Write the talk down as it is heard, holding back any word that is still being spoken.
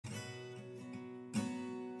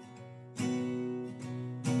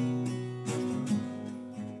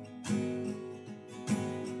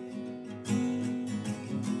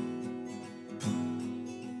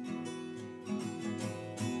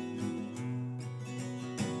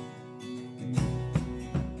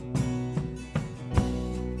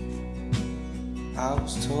I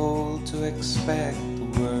was told to expect the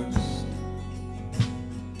worst.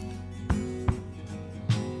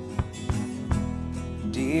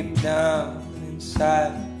 Deep down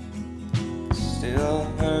inside, it still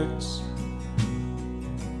hurts.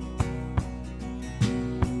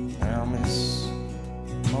 And I miss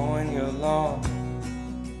mowing your lawn,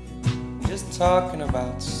 just talking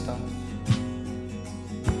about stuff,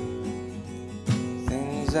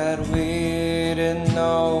 things that we didn't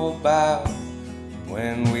know about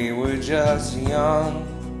when we were just young.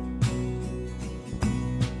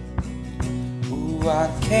 Ooh, I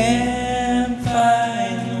can't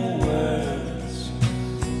find the words,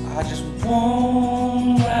 I just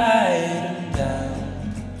won't write them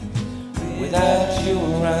down without you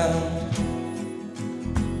around.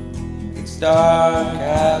 It's dark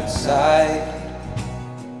outside,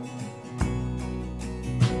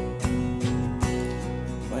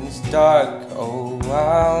 when it's dark, oh,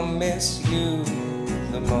 I'll miss you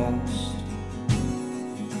the most.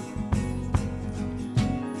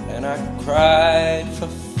 And I cried for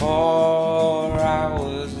 4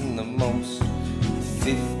 hours in the most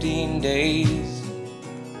 15 days.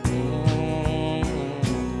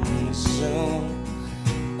 Soon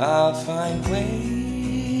I'll find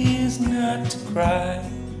ways not to cry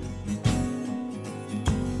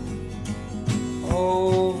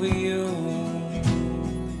over you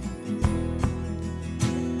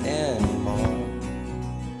anymore.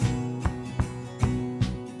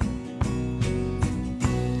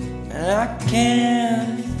 And I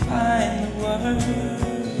can't find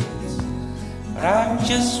words, but I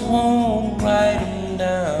just won't write them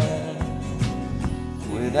down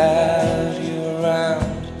without you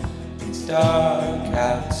around. It's dark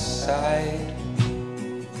outside,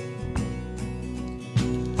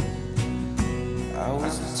 I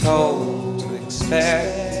was told to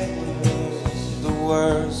expect the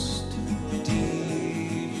worst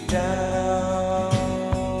deep down,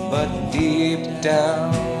 but deep down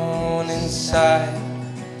inside,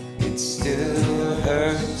 it still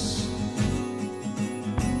hurts.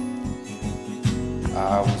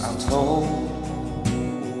 I was told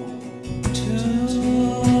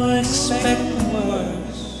to expect the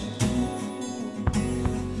worst,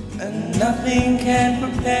 and nothing can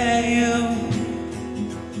prepare you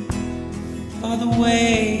for the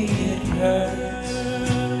way it hurts.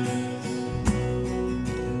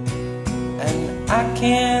 And I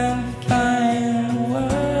can't find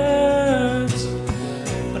words,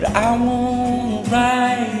 but I won't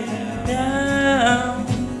write it down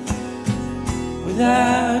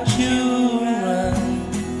without you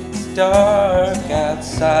around. It's dark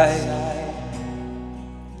outside,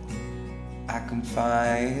 I can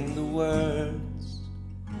find the words,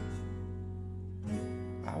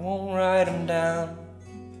 I won't write them down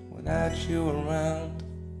without you around.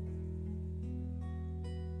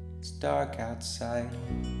 It's dark outside.